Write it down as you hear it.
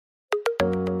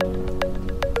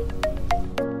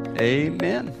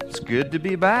Amen. It's good to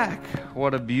be back.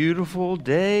 What a beautiful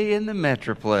day in the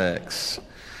Metroplex.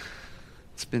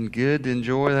 It's been good to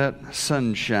enjoy that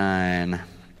sunshine.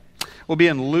 We'll be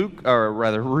in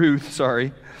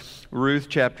Ruth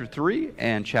chapter 3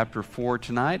 and chapter 4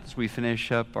 tonight as we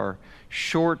finish up our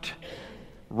short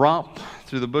romp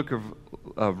through the book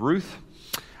of Ruth.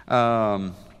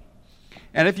 And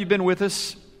if you've been with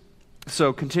us,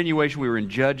 so continuation, we were in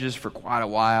Judges for quite a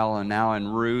while and now in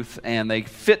Ruth, and they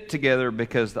fit together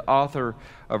because the author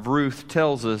of Ruth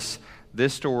tells us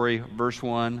this story, verse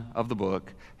 1 of the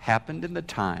book, happened in the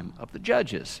time of the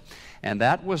Judges. And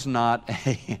that was not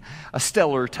a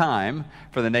stellar time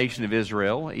for the nation of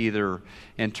Israel, either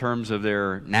in terms of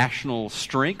their national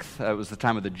strength. It was the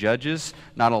time of the Judges,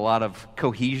 not a lot of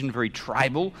cohesion, very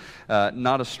tribal,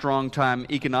 not a strong time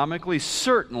economically,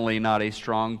 certainly not a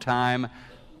strong time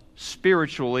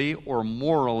spiritually or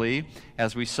morally,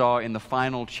 as we saw in the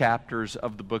final chapters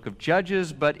of the book of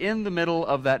Judges. But in the middle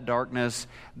of that darkness,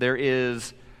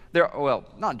 not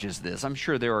just this, I'm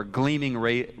sure there are gleaming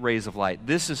rays of light.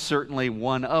 This is certainly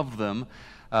one of them.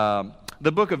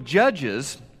 The book of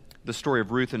Judges, the story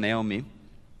of Ruth and Naomi,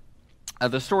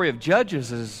 the story of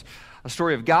Judges is a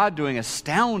story of God doing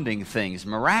astounding things,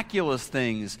 miraculous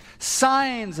things,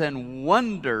 signs and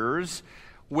wonders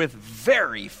with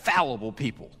very fallible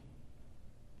people.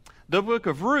 The book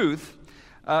of Ruth,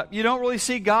 you don't really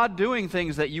see God doing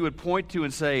things that you would point to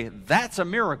and say, that's a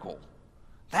miracle.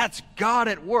 That's God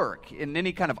at work in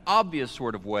any kind of obvious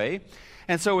sort of way.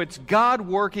 And so it's God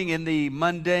working in the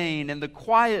mundane and the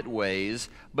quiet ways,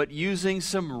 but using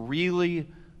some really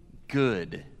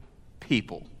good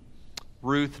people.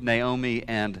 Ruth, Naomi,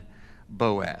 and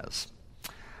Boaz.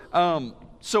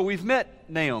 So we've met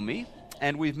Naomi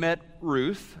and we've met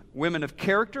Ruth, women of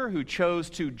character who chose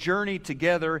to journey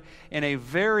together in a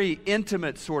very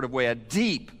intimate sort of way, a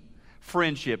deep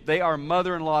friendship. They are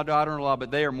mother-in-law, daughter-in-law, but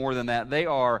they are more than that. They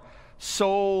are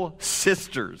soul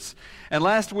sisters. And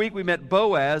last week we met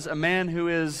Boaz, a man who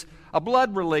is a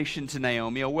blood relation to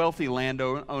Naomi, a wealthy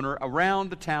landowner around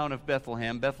the town of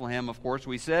Bethlehem. Bethlehem, of course,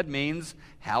 we said, means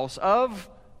house of.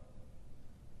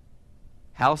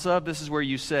 House of, this is where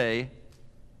you say,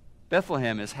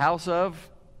 Bethlehem is house of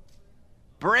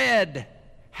bread.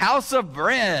 House of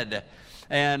bread.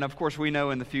 And of course, we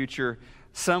know in the future,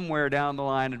 somewhere down the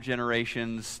line of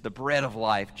generations, the bread of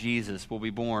life, Jesus, will be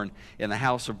born in the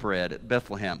house of bread at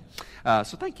Bethlehem.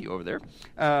 So thank you over there.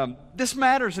 This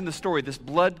matters in the story, this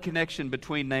blood connection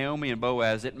between Naomi and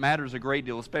Boaz. It matters a great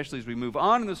deal, especially as we move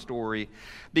on in the story,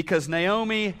 because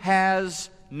Naomi has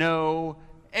no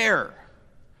heir.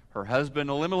 Her husband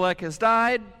Elimelech has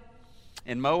died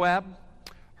in Moab.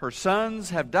 Her sons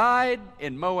have died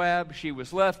in Moab. She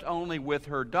was left only with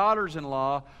her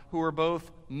daughters-in-law, who are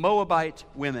both Moabite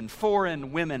women,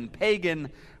 foreign women,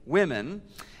 pagan women.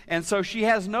 And so she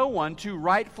has no one to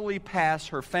rightfully pass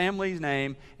her family's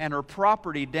name and her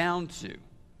property down to.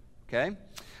 Okay?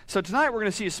 So tonight we're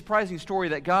going to see a surprising story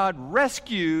that God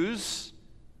rescues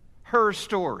her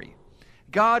story.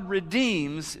 God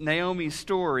redeems Naomi's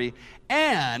story.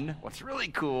 And what's really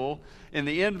cool in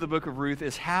the end of the book of Ruth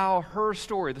is how her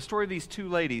story, the story of these two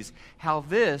ladies, how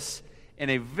this, in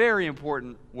a very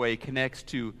important way, connects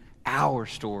to our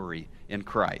story in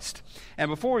Christ. And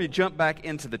before we jump back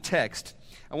into the text,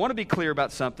 I want to be clear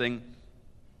about something.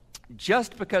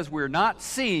 Just because we're not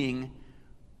seeing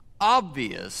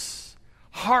obvious,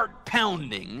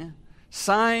 heart-pounding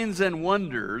signs and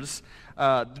wonders,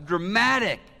 the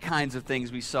dramatic kinds of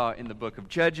things we saw in the book of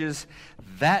Judges,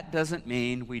 that doesn't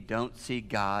mean we don't see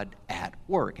God at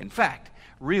work. In fact,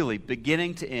 really,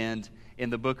 beginning to end in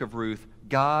the book of Ruth,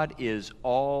 God is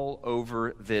all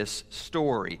over this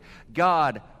story.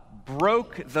 God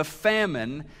broke the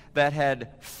famine that had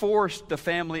forced the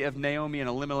family of Naomi and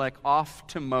Elimelech off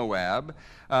to Moab.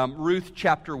 Ruth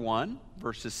chapter 1,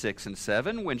 verses 6 and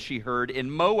 7, when she heard in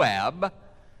Moab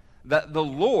that the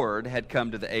Lord had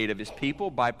come to the aid of his people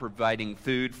by providing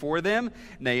food for them,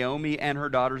 Naomi and her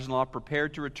daughters-in-law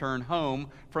prepared to return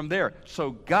home from there. So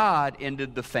God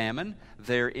ended the famine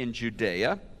there in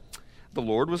Judea. The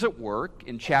Lord was at work.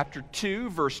 In chapter 2,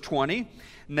 verse 20,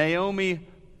 Naomi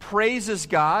praises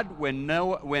God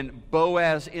when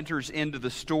Boaz enters into the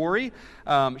story.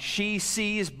 She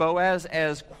sees Boaz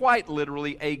as quite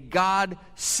literally a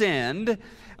godsend.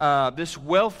 This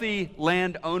wealthy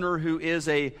landowner who is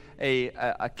a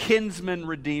kinsman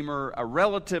redeemer, a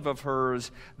relative of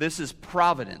hers. This is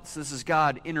providence. This is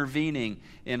God intervening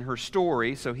in her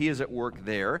story, so he is at work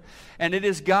there. And it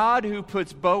is God who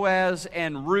puts Boaz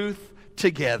and Ruth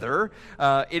together.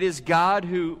 It is God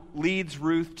who leads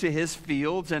Ruth to his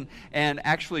fields, and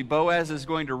actually Boaz is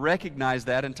going to recognize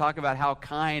that and talk about how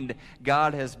kind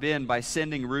God has been by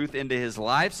sending Ruth into his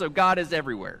life. So God is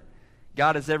everywhere.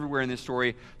 God is everywhere in this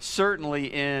story,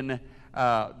 certainly in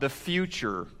the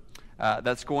future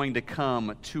that's going to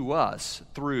come to us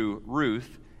through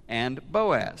Ruth and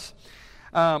Boaz.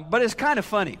 But it's kind of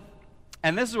funny,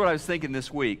 and this is what I was thinking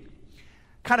this week.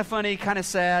 Kind of funny, kind of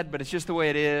sad, but it's just the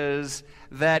way it is,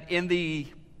 that in the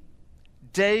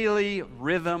daily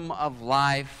rhythm of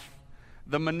life,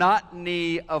 the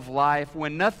monotony of life,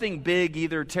 when nothing big,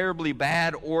 either terribly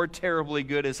bad or terribly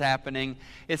good is happening,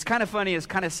 it's kind of funny, it's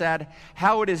kind of sad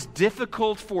how it is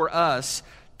difficult for us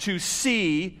to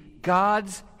see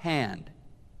God's hand.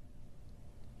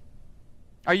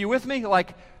 Are you with me?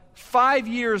 Like 5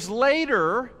 years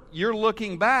later, you're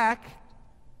looking back.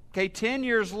 Okay, 10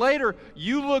 years later,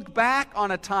 you look back on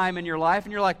a time in your life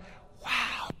and you're like,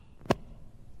 wow,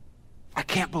 I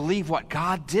can't believe what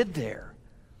God did there.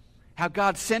 How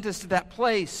God sent us to that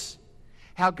place.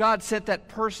 How God sent that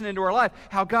person into our life.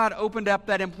 How God opened up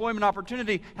that employment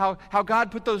opportunity. How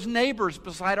God put those neighbors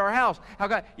beside our house. How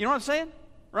God, you know what I'm saying?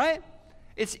 Right?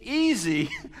 It's easy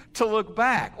to look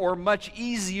back, or much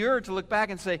easier to look back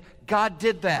and say, God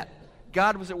did that.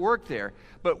 God was at work there.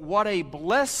 But what a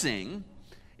blessing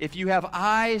if you have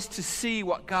eyes to see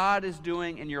what God is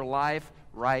doing in your life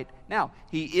right now.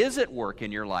 He is at work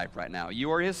in your life right now.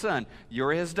 You are his son.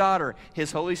 You're his daughter.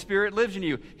 His Holy Spirit lives in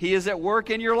you. He is at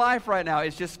work in your life right now.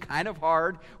 It's just kind of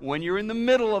hard when you're in the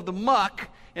middle of the muck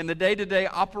in the day-to-day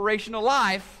operational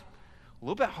life. A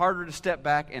little bit harder to step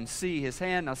back and see his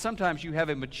hand. Now, sometimes you have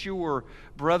a mature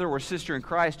brother or sister in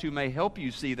Christ who may help you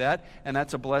see that, and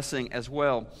that's a blessing as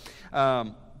well.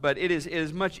 But it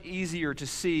is much easier to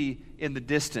see in the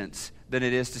distance than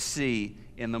it is to see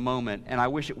in the moment. And I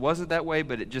wish it wasn't that way,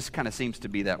 but it just kind of seems to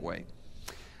be that way.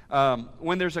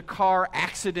 When there's a car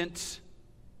accident,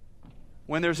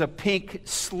 when there's a pink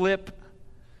slip,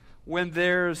 when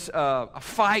there's a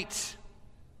fight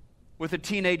with a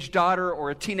teenage daughter or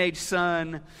a teenage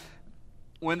son,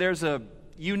 when there's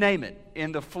you name it,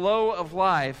 in the flow of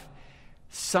life,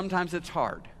 sometimes it's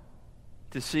hard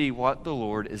to see what the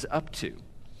Lord is up to.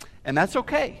 And that's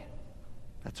okay.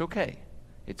 That's okay.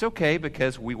 It's okay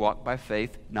because we walk by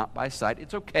faith, not by sight.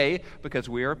 It's okay because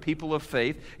we are people of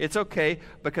faith. It's okay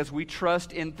because we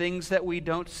trust in things that we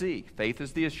don't see. Faith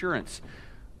is the assurance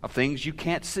of things you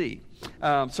can't see.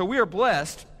 So we are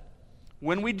blessed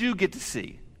when we do get to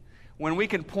see. When we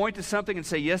can point to something and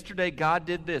say, yesterday God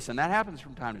did this. And that happens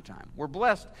from time to time. We're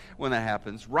blessed when that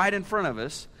happens right in front of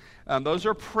us. Those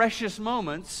are precious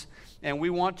moments, and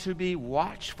we want to be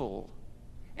watchful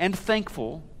and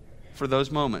thankful for those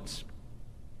moments.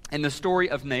 In the story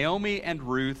of Naomi and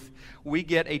Ruth, we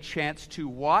get a chance to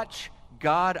watch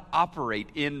God operate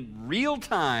in real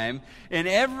time in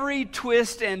every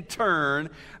twist and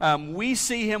turn. We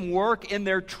see him work in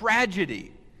their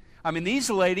tragedy. I mean, these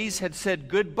ladies had said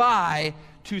goodbye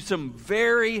to some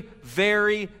very,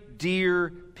 very dear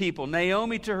people.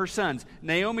 Naomi to her sons,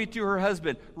 Naomi to her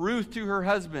husband, Ruth to her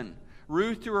husband,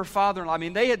 Ruth to her father-in-law. I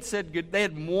mean, they had said good. They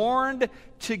had mourned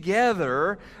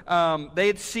together. They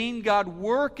had seen God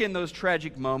work in those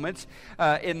tragic moments,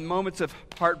 in moments of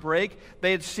heartbreak.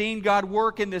 They had seen God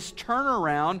work in this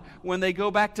turnaround when they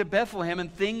go back to Bethlehem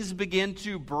and things begin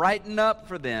to brighten up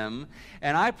for them.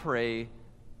 And I pray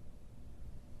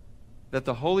that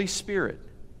the Holy Spirit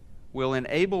will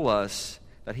enable us,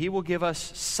 that he will give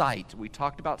us sight. We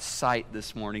talked about sight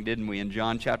this morning, didn't we, in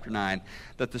John chapter 9?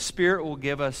 That the Spirit will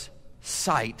give us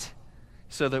sight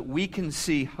so that we can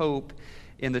see hope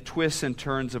in the twists and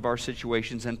turns of our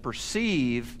situations and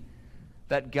perceive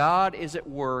that God is at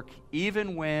work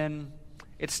even when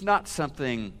it's not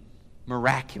something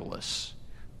miraculous,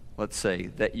 let's say,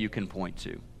 that you can point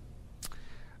to.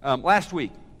 Last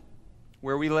week,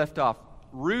 where we left off,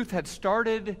 Ruth had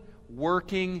started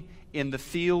working in the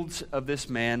fields of this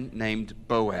man named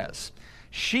Boaz.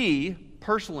 She,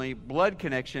 personally, blood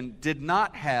connection, did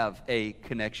not have a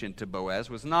connection to Boaz,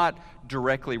 was not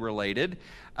directly related,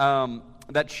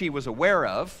 that she was aware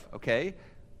of, okay?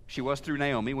 She was through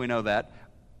Naomi, we know that.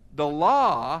 The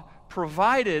law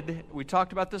provided, we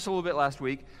talked about this a little bit last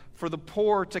week, for the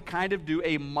poor to kind of do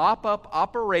a mop-up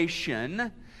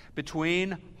operation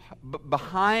behind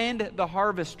the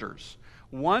harvesters.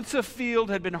 Once a field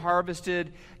had been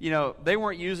harvested, they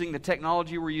weren't using the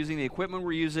technology we're using, the equipment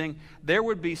we're using. There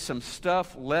would be some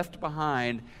stuff left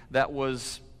behind that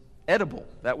was edible,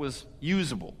 that was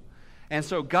usable. And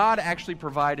so God actually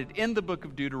provided in the book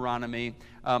of Deuteronomy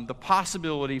the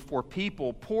possibility for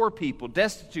people, poor people,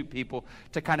 destitute people,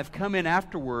 to kind of come in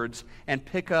afterwards and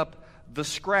pick up the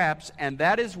scraps, and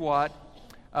that's what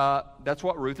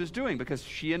Ruth is doing, because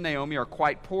she and Naomi are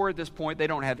quite poor at this point. They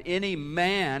don't have any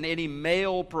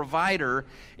male provider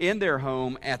in their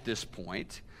home at this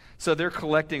point. So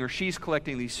she's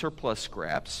collecting these surplus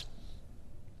scraps.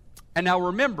 And now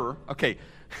remember, okay,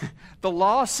 the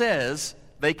law says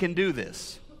they can do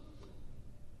this.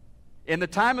 In the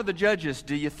time of the judges,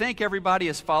 do you think everybody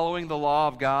is following the law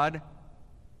of God?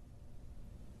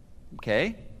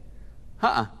 Okay.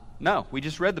 No, we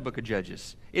just read the book of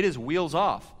Judges. It is wheels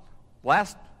off.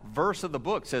 Last verse of the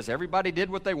book says everybody did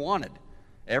what they wanted.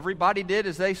 Everybody did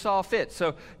as they saw fit.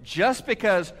 So just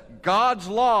because God's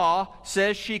law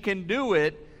says she can do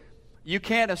it, you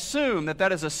can't assume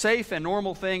that is a safe and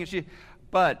normal thing.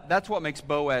 But that's what makes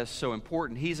Boaz so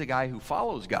important. He's a guy who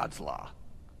follows God's law.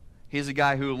 He's a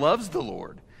guy who loves the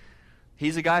Lord.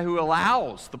 He's a guy who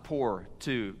allows the poor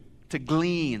to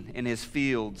glean in his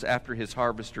fields after his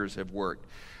harvesters have worked.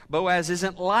 Boaz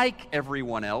isn't like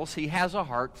everyone else. He has a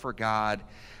heart for God,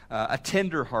 a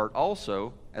tender heart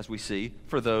also, as we see,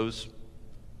 for those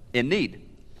in need.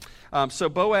 So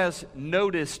Boaz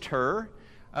noticed her.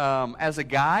 As a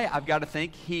guy, I've got to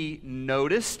think he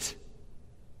noticed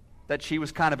that she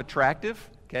was kind of attractive.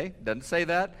 Okay, doesn't say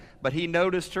that, but he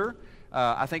noticed her.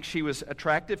 I think she was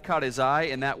attractive, caught his eye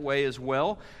in that way as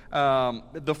well.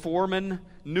 The foreman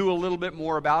knew a little bit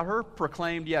more about her,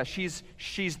 proclaimed, yeah, she's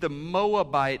the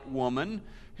Moabite woman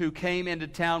who came into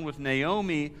town with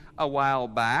Naomi a while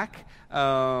back.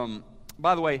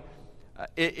 By the way,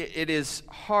 it is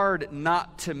hard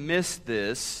not to miss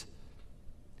this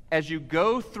as you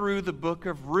go through the book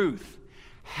of Ruth.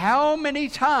 How many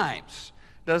times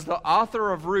does the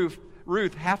author of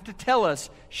Ruth have to tell us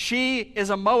she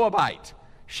is a Moabite?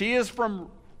 She is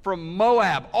from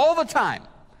Moab all the time.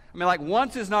 I mean, like,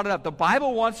 once is not enough. The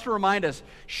Bible wants to remind us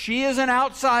she is an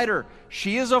outsider.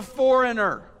 She is a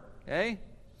foreigner. Okay?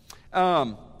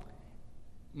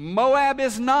 Moab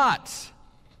is not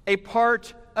a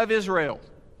part of Israel.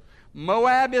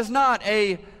 Moab is not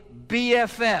a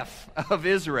BFF of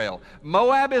Israel.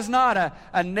 Moab is not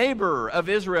a neighbor of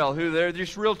Israel who they're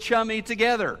just real chummy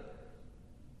together.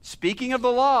 Speaking of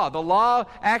the law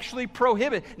actually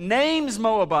names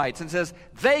Moabites and says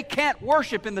they can't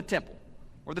worship in the temple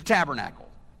or the tabernacle.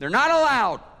 They're not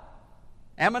allowed.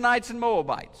 Ammonites and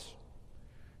Moabites.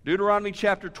 Deuteronomy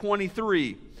chapter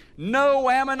 23. No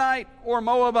Ammonite or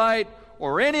Moabite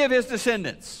or any of his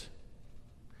descendants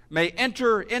may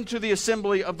enter into the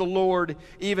assembly of the Lord,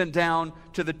 even down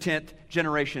to the 10th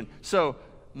generation. So,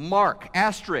 mark,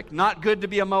 asterisk, not good to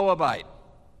be a Moabite.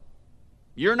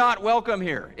 You're not welcome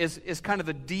here, is kind of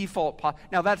the default.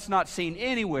 Now, that's not seen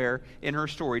anywhere in her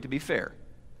story, to be fair.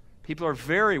 People are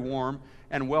very warm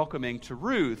and welcoming to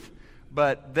Ruth,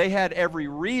 but they had every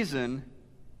reason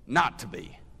not to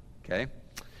be. Okay?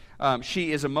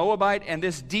 She is a Moabite, and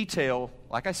this detail,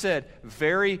 like I said,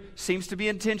 seems to be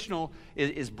intentional,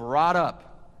 is brought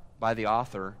up by the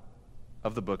author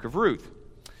of the book of Ruth.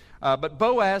 But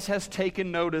Boaz has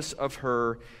taken notice of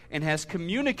her and has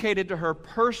communicated to her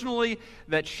personally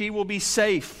that she will be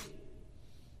safe,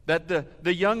 that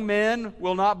the young men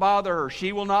will not bother her.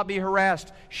 She will not be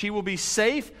harassed. She will be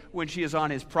safe when she is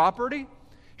on his property.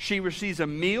 She receives a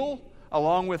meal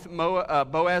along with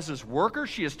Boaz's worker.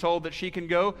 She is told that she can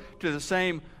go to the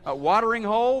same watering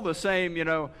hole, the same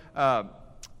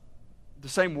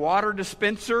water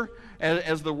dispenser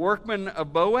as the workman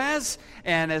of Boaz.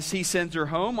 And as he sends her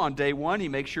home on day one, he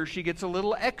makes sure she gets a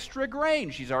little extra grain.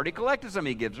 She's already collected some.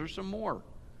 He gives her some more.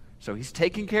 So he's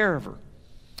taking care of her.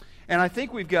 And I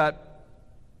think we've got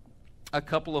a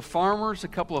couple of farmers, a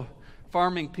couple of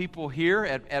farming people here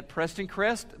at Preston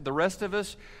Crest. The rest of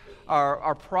us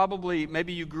are probably,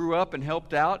 maybe you grew up and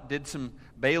helped out, did some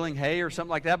baling hay or something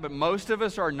like that, but most of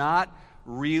us are not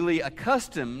really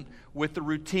accustomed with the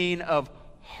routine of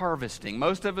harvesting.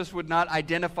 Most of us would not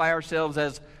identify ourselves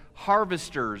as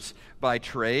harvesters by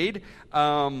trade,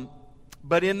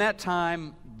 but in that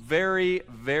time, very,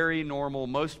 very normal.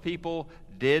 Most people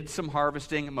did some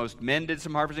harvesting. Most men did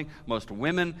some harvesting. Most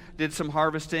women did some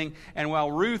harvesting. And while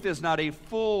Ruth is not a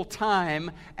full-time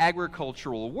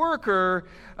agricultural worker,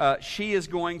 she is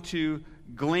going to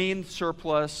glean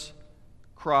surplus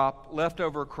crop,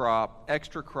 leftover crop,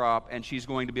 extra crop, and she's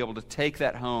going to be able to take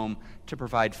that home to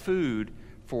provide food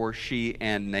for she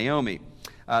and Naomi.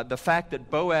 The fact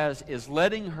that Boaz is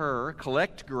letting her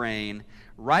collect grain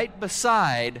right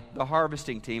beside the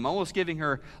harvesting team, almost giving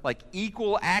her like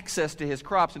equal access to his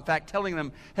crops. In fact, telling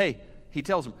them, hey, he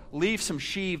tells them, leave some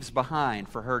sheaves behind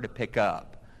for her to pick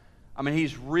up. I mean,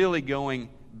 he's really going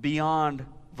beyond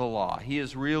the law. He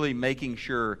is really making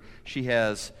sure she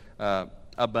has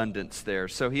abundance there.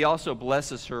 So he also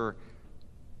blesses her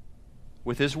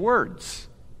with his words.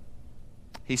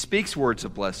 He speaks words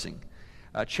of blessing.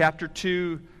 Chapter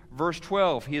 2, verse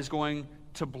 12, he is going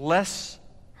to bless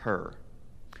her.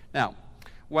 Now,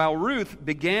 while Ruth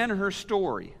began her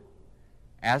story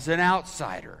as an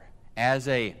outsider, as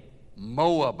a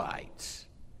Moabite,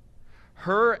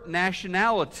 her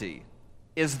nationality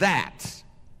is that.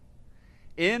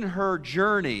 In her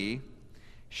journey,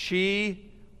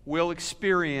 she will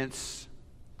experience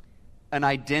an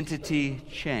identity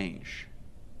change.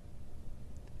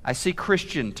 I see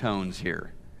Christian tones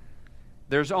here.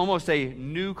 There's almost a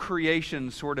new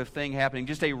creation sort of thing happening,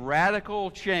 just a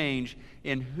radical change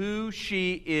in who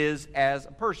she is as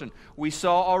a person. We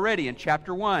saw already in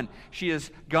chapter 1, she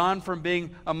has gone from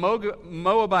being a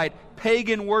Moabite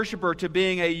pagan worshiper to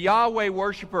being a Yahweh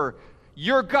worshiper.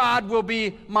 Your God will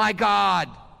be my God.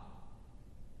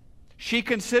 She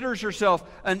considers herself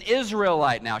an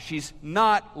Israelite now. She's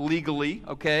not legally,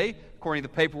 okay, according to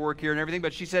the paperwork here and everything,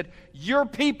 but she said, your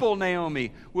people,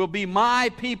 Naomi, will be my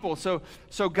people. So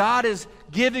God is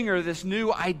giving her this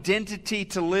new identity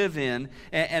to live in,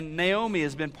 and Naomi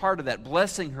has been part of that,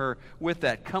 blessing her with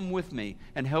that. Come with me,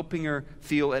 and helping her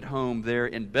feel at home there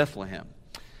in Bethlehem.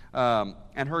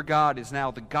 And her God is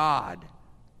now the God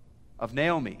of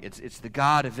Naomi. It's the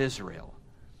God of Israel.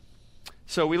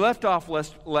 So we left off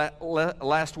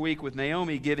last week with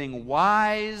Naomi giving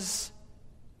wise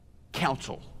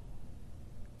counsel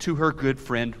to her good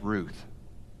friend Ruth.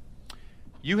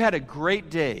 You had a great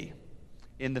day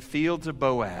in the fields of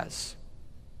Boaz.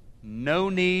 No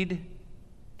need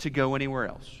to go anywhere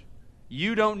else.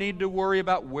 You don't need to worry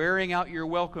about wearing out your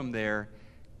welcome there.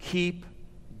 Keep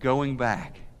going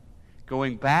back.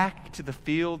 Going back to the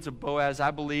fields of Boaz.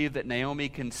 I believe that Naomi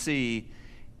can see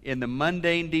in the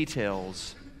mundane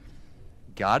details,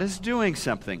 God is doing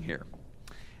something here.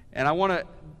 And what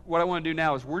I want to do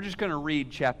now is we're just going to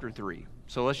read chapter 3.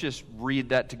 So let's just read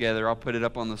that together. I'll put it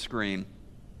up on the screen.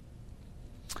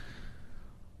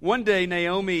 One day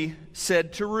Naomi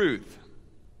said to Ruth,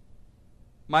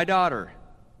 my daughter,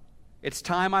 it's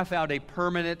time I found a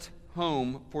permanent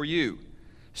home for you,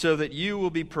 so that you will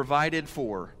be provided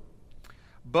for.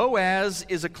 Boaz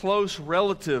is a close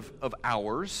relative of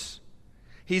ours.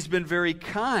 He's been very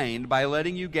kind by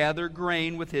letting you gather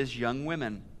grain with his young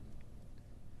women.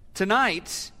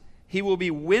 Tonight, he will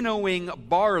be winnowing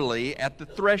barley at the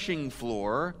threshing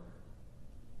floor.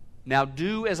 Now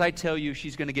do as I tell you.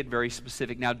 She's going to get very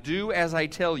specific. Now do as I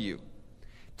tell you.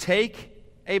 Take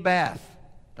a bath.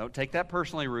 Don't take that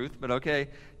personally, Ruth, but okay.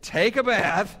 Take a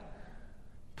bath.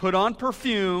 Put on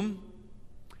perfume.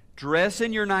 Dress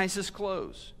in your nicest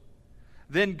clothes.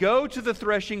 Then go to the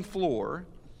threshing floor,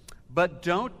 but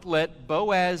don't let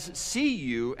Boaz see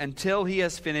you until he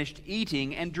has finished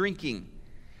eating and drinking.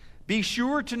 Be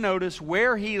sure to notice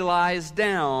where he lies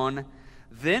down,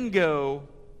 then go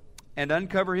and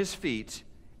uncover his feet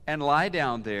and lie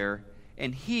down there,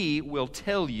 and he will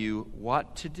tell you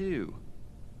what to do.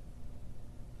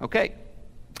 Okay,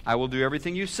 I will do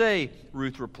everything you say,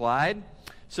 Ruth replied.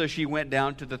 So she went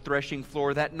down to the threshing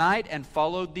floor that night and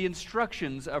followed the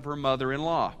instructions of her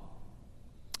mother-in-law.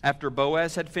 After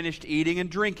Boaz had finished eating and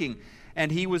drinking,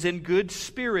 and he was in good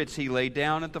spirits, he lay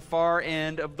down at the far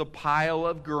end of the pile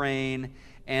of grain,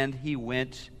 and he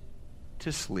went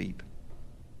to sleep.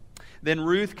 Then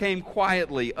Ruth came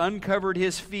quietly, uncovered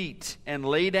his feet, and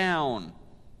lay down.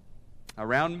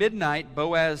 Around midnight,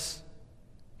 Boaz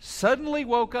suddenly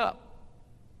woke up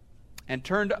and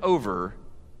turned over.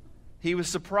 He was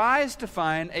surprised to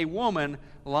find a woman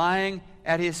lying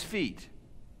at his feet.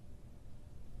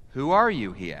 Who are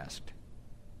you? He asked.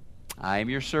 I am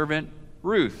your servant,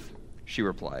 Ruth, she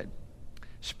replied.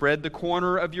 Spread the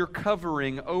corner of your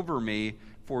covering over me,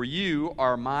 for you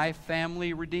are my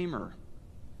family redeemer.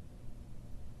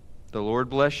 The Lord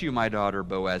bless you, my daughter,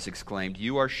 Boaz exclaimed.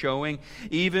 You are showing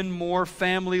even more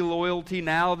family loyalty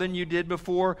now than you did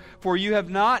before, for you have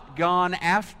not gone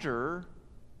after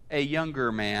a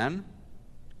younger man,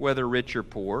 whether rich or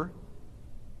poor.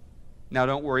 Now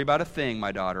don't worry about a thing,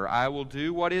 my daughter. I will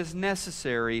do what is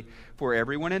necessary, for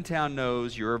everyone in town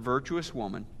knows you're a virtuous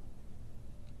woman.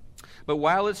 But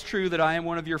while it's true that I am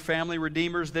one of your family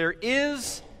redeemers, there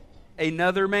is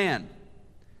another man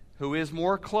who is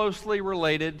more closely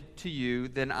related to you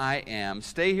than I am.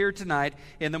 Stay here tonight.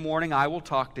 In the morning I will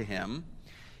talk to him.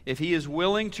 If he is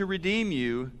willing to redeem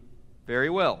you, very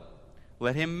well.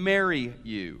 Let him marry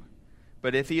you.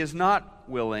 But if he is not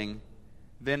willing,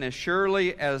 then as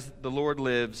surely as the Lord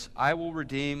lives, I will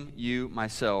redeem you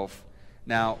myself.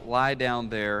 Now lie down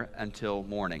there until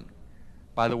morning.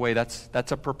 By the way, that's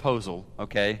a proposal,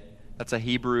 okay? That's a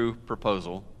Hebrew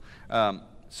proposal.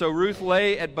 So Ruth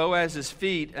lay at Boaz's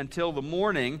feet until the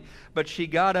morning, but she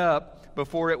got up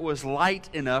before it was light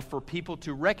enough for people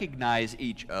to recognize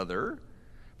each other.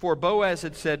 For Boaz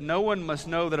had said, "No one must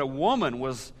know that a woman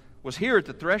was here at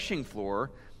the threshing floor."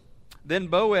 Then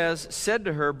Boaz said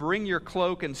to her, "Bring your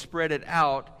cloak and spread it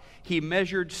out." He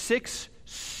measured 6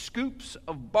 scoops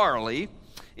of barley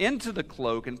into the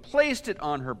cloak and placed it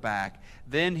on her back.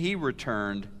 Then he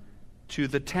returned to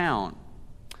the town.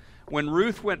 When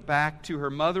Ruth went back to her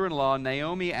mother-in-law,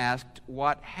 Naomi asked,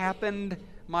 "What happened,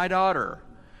 my daughter?"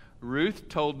 Ruth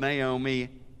told Naomi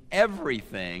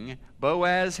everything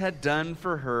Boaz had done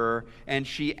for her, and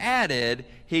she added,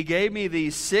 "He gave me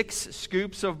these 6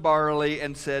 scoops of barley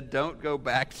and said, 'Don't go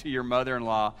back to your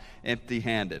mother-in-law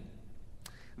empty-handed.'"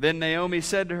 Then Naomi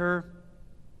said to her,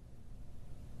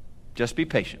 "Just be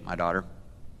patient, my daughter,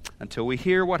 until we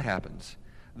hear what happens.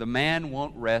 The man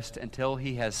won't rest until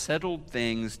he has settled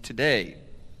things today."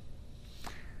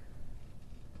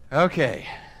 Okay.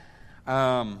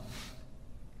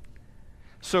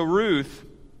 So Ruth,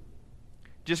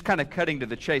 just kind of cutting to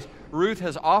the chase, Ruth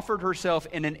has offered herself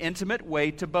in an intimate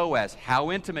way to Boaz.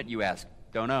 How intimate, you ask?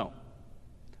 Don't know.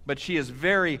 But she is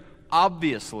very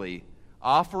obviously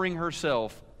offering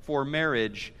herself for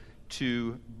marriage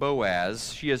to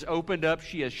Boaz. She has opened up,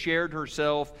 she has shared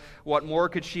herself. What more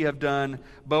could she have done?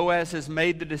 Boaz has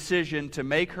made the decision to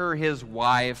make her his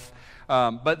wife.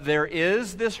 But there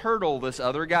is this hurdle, this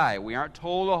other guy. We aren't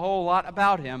told a whole lot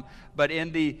about him, but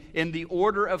in the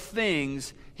order of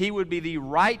things, he would be the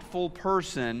rightful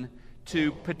person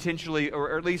to potentially,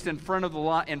 or at least in front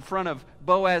of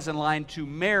Boaz in line to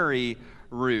marry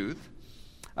Ruth.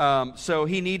 So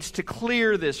he needs to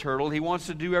clear this hurdle. He wants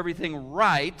to do everything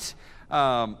right.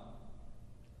 And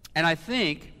I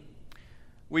think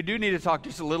we do need to talk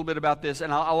just a little bit about this,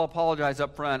 and I'll apologize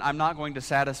up front. I'm not going to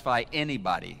satisfy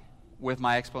anybody with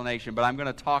my explanation, but I'm going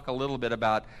to talk a little bit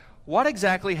about what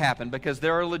exactly happened, because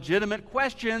there are legitimate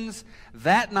questions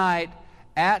that night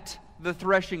at the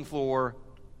threshing floor.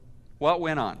 What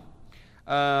went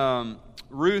on?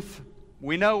 Ruth,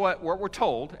 we know what we're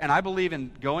told, and I believe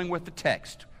in going with the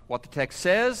text. What the text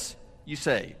says, you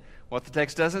say. What the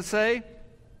text doesn't say,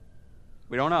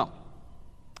 we don't know.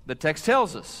 The text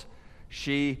tells us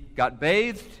she got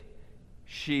bathed,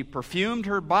 she perfumed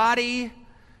her body,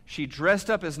 she dressed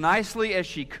up as nicely as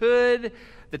she could.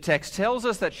 The text tells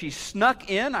us that she snuck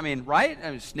in,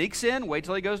 sneaks in, wait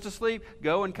till he goes to sleep,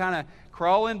 go and kind of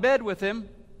crawl in bed with him,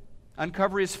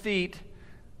 uncover his feet.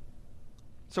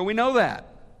 So we know that.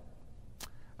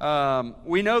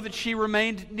 We know that she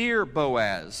remained near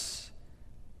Boaz,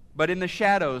 but in the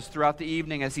shadows throughout the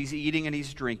evening as he's eating and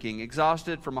he's drinking.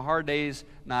 Exhausted from a hard day's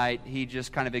night, he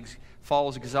just kind of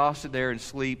falls exhausted there and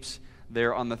sleeps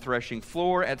there on the threshing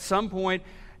floor. At some point,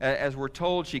 as we're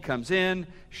told, she comes in,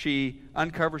 she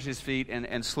uncovers his feet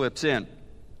and slips in.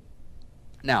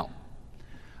 Now,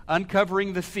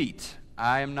 uncovering the feet,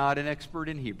 I am not an expert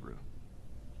in Hebrew.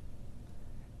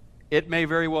 It may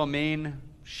very well mean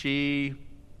she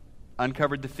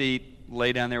uncovered the feet,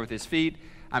 lay down there with his feet.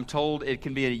 I'm told it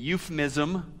can be a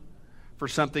euphemism for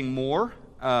something more.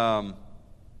 But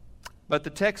the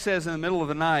text says in the middle of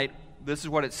the night, this is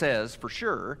what it says for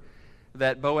sure,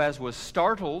 that Boaz was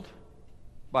startled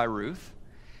by Ruth.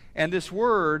 And this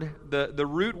word, the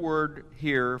root word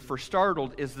here for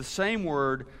startled, is the same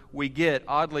word we get,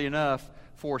 oddly enough,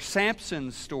 for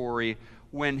Samson's story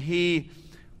when he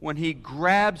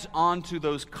grabs onto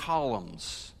those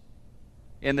columns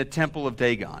in the temple of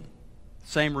Dagon.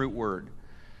 Same root word.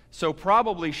 So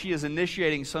probably she is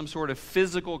initiating some sort of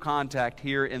physical contact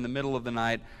here in the middle of the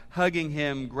night, hugging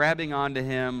him, grabbing onto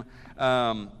him.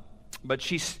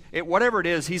 But whatever it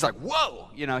is, he's like, whoa!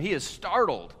 He is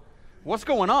startled. What's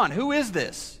going on? Who is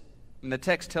this? And the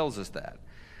text tells us that.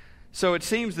 So it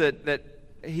seems that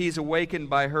he's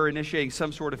awakened by her initiating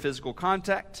some sort of physical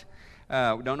contact.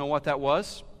 We don't know what that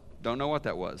was.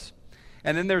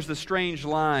 And then there's the strange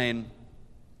line,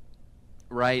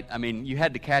 right? You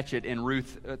had to catch it in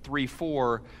Ruth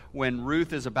 3:4 when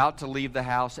Ruth is about to leave the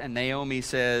house and Naomi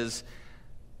says,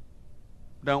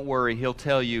 "Don't worry, he'll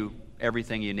tell you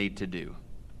everything you need to do."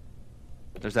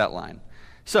 There's that line.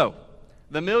 So,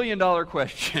 the million-dollar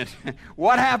question,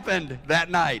 what happened that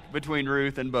night between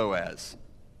Ruth and Boaz?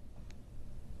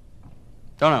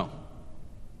 Don't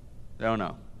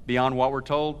know. Beyond what we're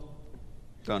told?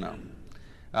 Don't know.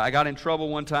 I got in trouble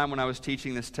one time when I was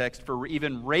teaching this text for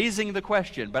even raising the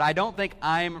question, but I don't think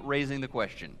I'm raising the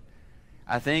question.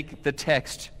 I think the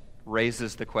text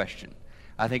raises the question.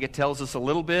 I think it tells us a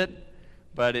little bit,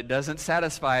 but it doesn't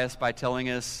satisfy us by telling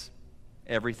us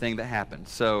everything that happened.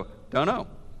 So, don't know.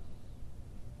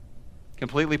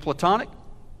 Completely platonic?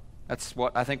 That's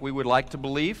what I think we would like to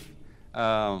believe.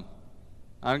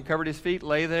 Uncovered his feet,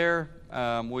 lay there.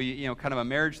 Kind of a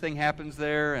marriage thing happens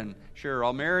there, and sure,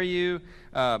 I'll marry you.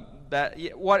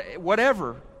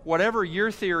 Whatever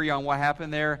your theory on what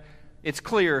happened there, it's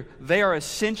clear they are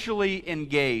essentially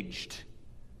engaged.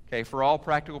 Okay, for all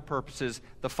practical purposes,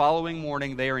 the following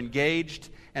morning they are engaged,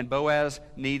 and Boaz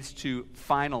needs to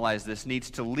finalize this,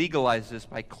 needs to legalize this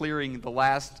by clearing the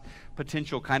last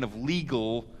potential kind of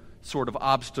legal sort of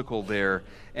obstacle there,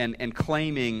 and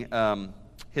claiming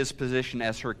his position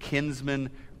as her kinsman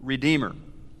redeemer.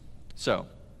 So,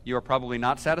 you are probably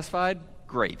not satisfied?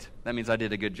 Great. That means I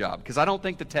did a good job, because I don't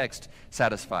think the text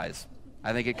satisfies.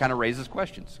 I think it kind of raises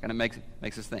questions, kind of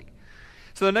makes us think.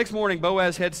 So the next morning,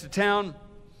 Boaz heads to town,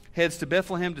 heads to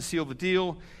Bethlehem to seal the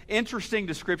deal. Interesting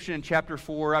description in chapter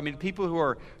 4. I mean, people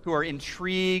who are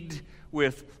intrigued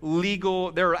with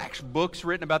legal, there are actually books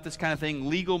written about this kind of thing,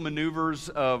 legal maneuvers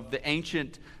of the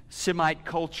ancient Semite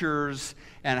cultures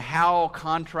and how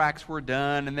contracts were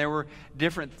done. And there were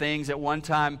different things. At one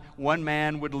time, one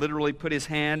man would literally put his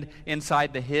hand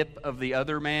inside the hip of the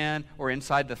other man or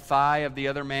inside the thigh of the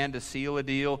other man to seal a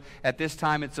deal. At this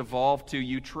time, it's evolved to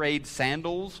you trade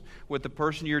sandals with the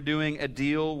person you're doing a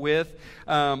deal with.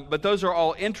 But those are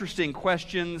all interesting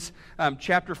questions.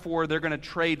 Chapter 4, they're going to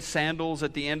trade sandals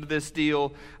at the end of this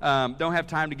deal. Don't have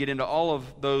time to get into all of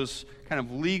those kind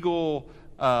of legal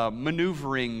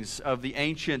maneuverings of the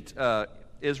ancient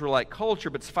Israelite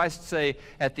culture, but suffice to say,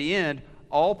 at the end,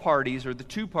 all parties, or the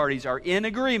two parties, are in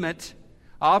agreement.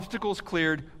 Obstacles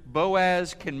cleared.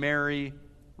 Boaz can marry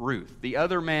Ruth. The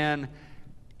other man,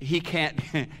 he can't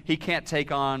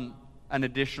take on an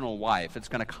additional wife. It's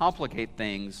going to complicate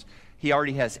things. He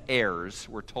already has heirs,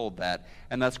 we're told that,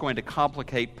 and that's going to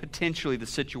complicate potentially the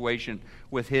situation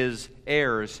with his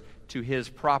heirs to his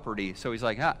property. So he's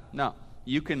like, no.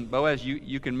 You can, Boaz,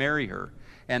 you can marry her.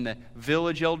 And the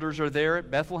village elders are there at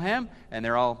Bethlehem, and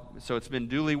so it's been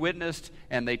duly witnessed,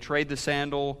 and they trade the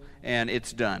sandal, and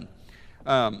it's done.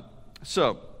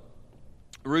 So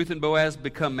Ruth and Boaz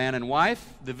become man and wife.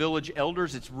 The village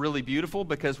elders, it's really beautiful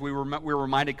because we're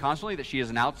reminded constantly that she is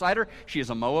an outsider. She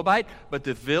is a Moabite, but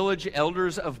the village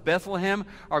elders of Bethlehem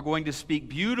are going to speak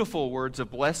beautiful words of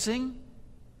blessing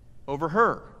over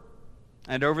her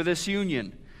and over this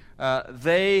union.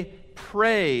 They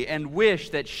pray and wish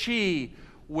that she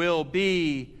will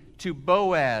be to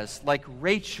Boaz like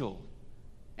Rachel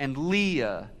and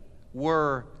Leah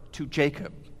were to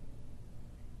Jacob.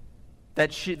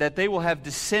 That they will have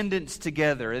descendants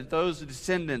together, and those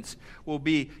descendants will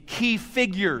be key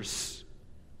figures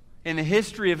in the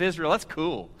history of Israel. That's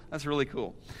cool. That's really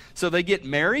cool. So they get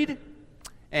married,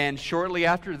 and shortly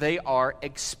after they are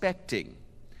expecting.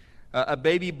 A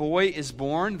baby boy is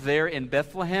born there in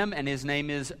Bethlehem, and his name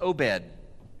is Obed.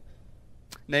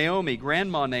 Naomi,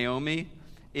 Grandma Naomi,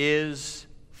 is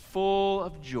full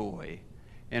of joy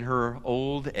in her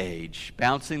old age,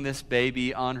 bouncing this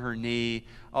baby on her knee,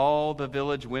 all the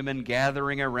village women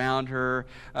gathering around her.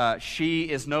 She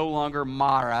is no longer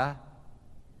Mara,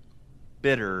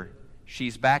 bitter.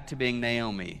 She's back to being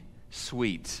Naomi,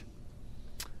 sweet.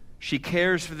 She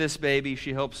cares for this baby.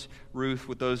 She helps Ruth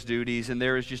with those duties. And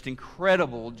there is just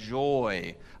incredible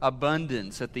joy,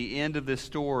 abundance at the end of this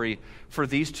story for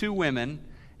these two women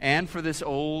and for this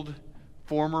old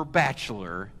former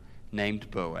bachelor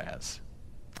named Boaz.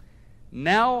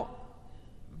 Now,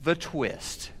 the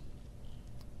twist.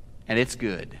 And it's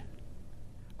good.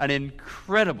 An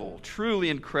incredible, truly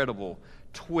incredible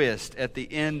twist at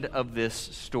the end of this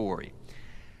story.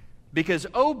 Because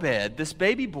Obed, this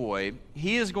baby boy,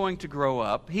 he is going to grow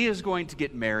up, he is going to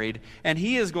get married, and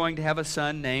he is going to have a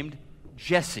son named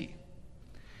Jesse.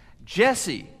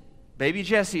 Baby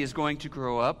Jesse is going to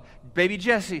grow up, baby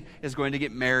Jesse is going to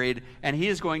get married, and he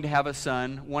is going to have a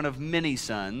son, one of many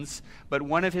sons, but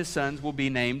one of his sons will be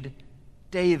named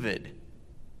David.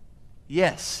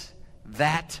 Yes,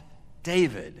 that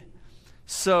David.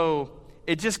 So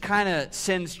it just kind of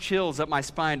sends chills up my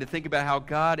spine to think about how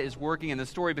God is working in the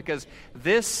story, because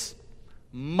this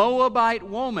Moabite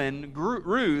woman,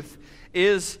 Ruth,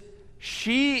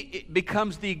 she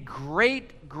becomes the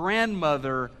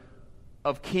great-grandmother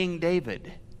of King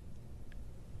David.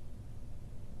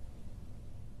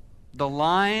 The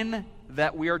line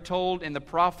that we are told in the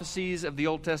prophecies of the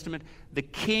Old Testament, the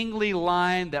kingly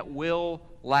line that will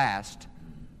last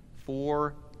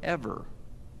forever,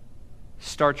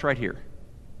 starts right here.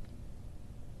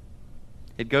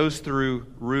 It goes through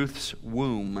Ruth's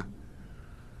womb.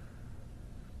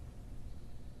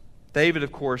 David,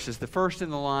 of course, is the first in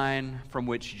the line from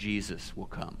which Jesus will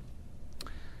come.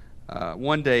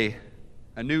 One day,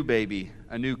 a new baby,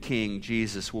 a new king,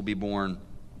 Jesus, will be born.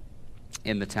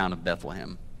 in the town of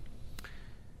Bethlehem.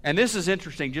 And this is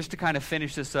interesting, just to kind of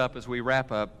finish this up as we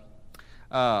wrap up.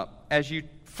 As you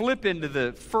flip into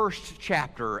the first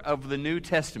chapter of the New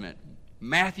Testament,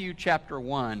 Matthew chapter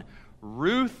 1,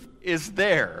 Ruth is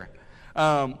there,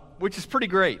 which is pretty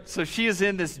great. So she is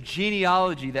in this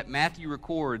genealogy that Matthew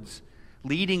records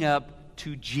leading up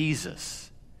to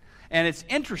Jesus. And it's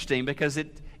interesting because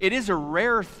it is a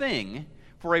rare thing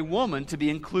for a woman to be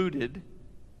included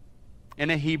in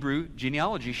a Hebrew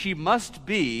genealogy. She must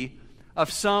be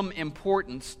of some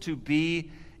importance to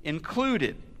be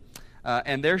included.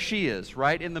 And there she is,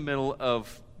 right in the middle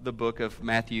of the book of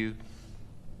Matthew,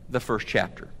 the first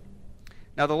chapter.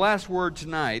 Now, the last word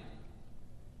tonight,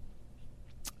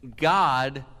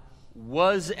 God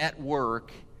was at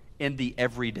work in the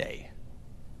everyday.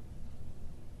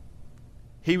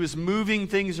 He was moving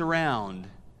things around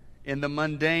in the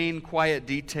mundane, quiet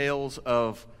details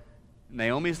of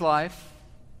Naomi's life,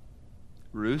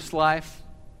 Ruth's life,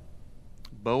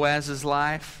 Boaz's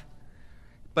life.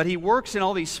 But he works in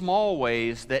all these small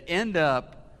ways that end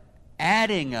up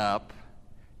adding up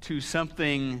to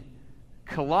something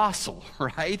colossal,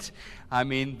 right? I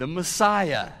mean, the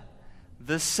Messiah,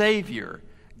 the Savior,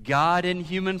 God in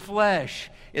human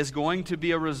flesh, is going to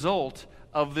be a result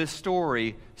of this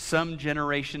story some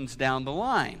generations down the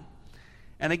line.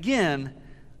 And again,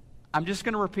 I'm just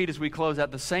going to repeat as we close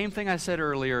out the same thing I said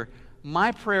earlier.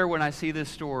 My prayer when I see this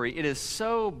story, it is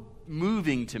so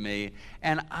moving to me,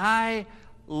 and I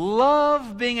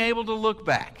love being able to look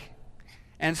back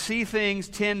and see things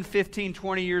 10, 15,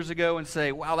 20 years ago and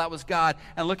say, wow, that was God,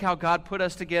 and look how God put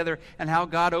us together and how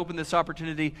God opened this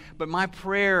opportunity. But my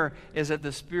prayer is that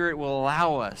the Spirit will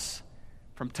allow us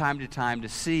from time to time to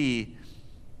see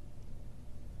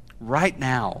right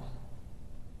now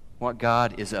what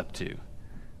God is up to.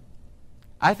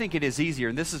 I think it is easier,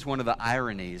 and this is one of the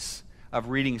ironies of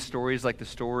reading stories like the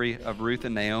story of Ruth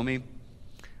and Naomi.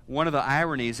 One of the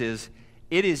ironies is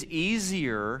it is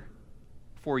easier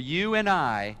for you and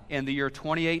I in the year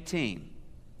 2018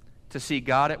 to see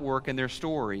God at work in their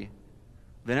story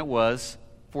than it was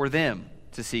for them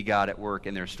to see God at work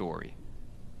in their story.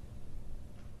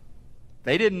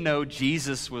 They didn't know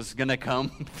Jesus was going to come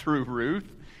through Ruth.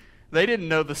 They didn't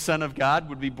know the Son of God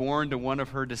would be born to one of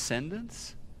her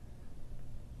descendants.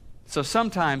 So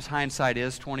sometimes hindsight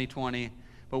is 20/20,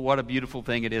 but what a beautiful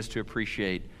thing it is to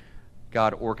appreciate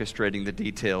God orchestrating the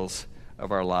details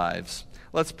of our lives.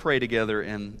 Let's pray together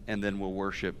and then we'll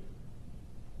worship.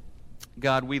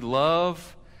 God, we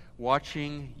love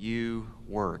watching you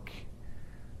work.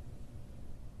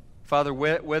 Father,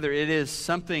 whether it is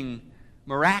something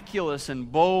miraculous and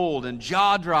bold and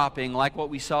jaw-dropping like what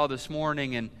we saw this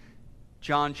morning in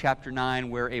John chapter 9,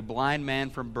 where a blind man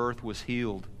from birth was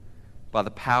healed by the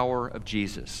power of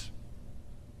Jesus,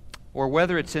 or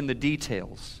whether it's in the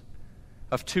details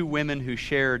of two women who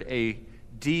shared a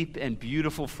deep and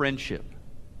beautiful friendship,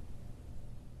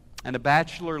 and a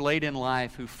bachelor late in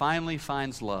life who finally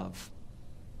finds love,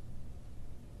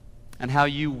 and how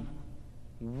you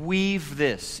weave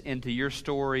this into your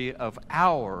story of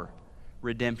our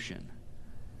redemption.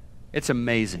 It's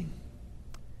amazing.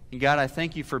 And God, I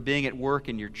thank you for being at work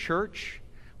in your church.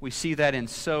 We see that in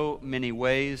so many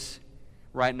ways.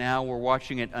 Right now, we're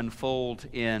watching it unfold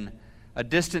in a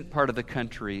distant part of the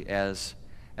country as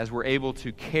we're able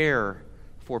to care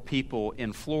for people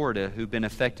in Florida who've been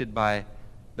affected by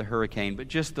the hurricane. But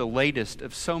just the latest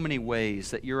of so many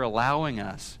ways that you're allowing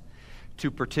us to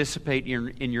participate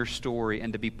in your story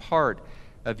and to be part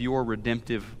of your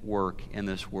redemptive work in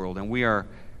this world. And we are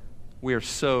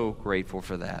so grateful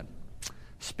for that.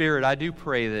 Spirit, I do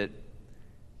pray that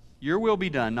your will be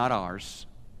done, not ours.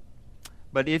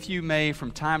 But if you may,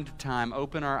 from time to time,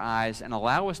 open our eyes and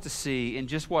allow us to see in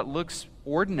just what looks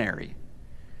ordinary,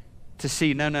 to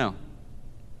see, no,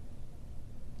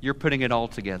 you're putting it all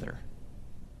together.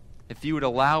 If you would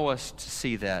allow us to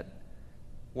see that,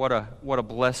 what a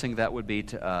blessing that would be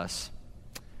to us.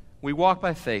 We walk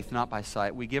by faith, not by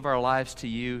sight. We give our lives to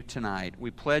you tonight.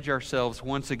 We pledge ourselves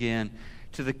once again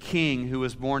to the King who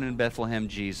was born in Bethlehem,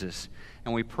 Jesus.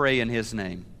 And we pray in his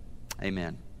name.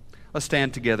 Amen. Let's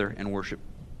stand together and worship.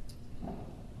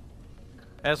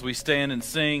 As we stand and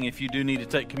sing, if you do need to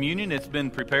take communion, it's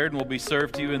been prepared and will be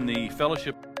served to you in the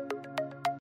fellowship.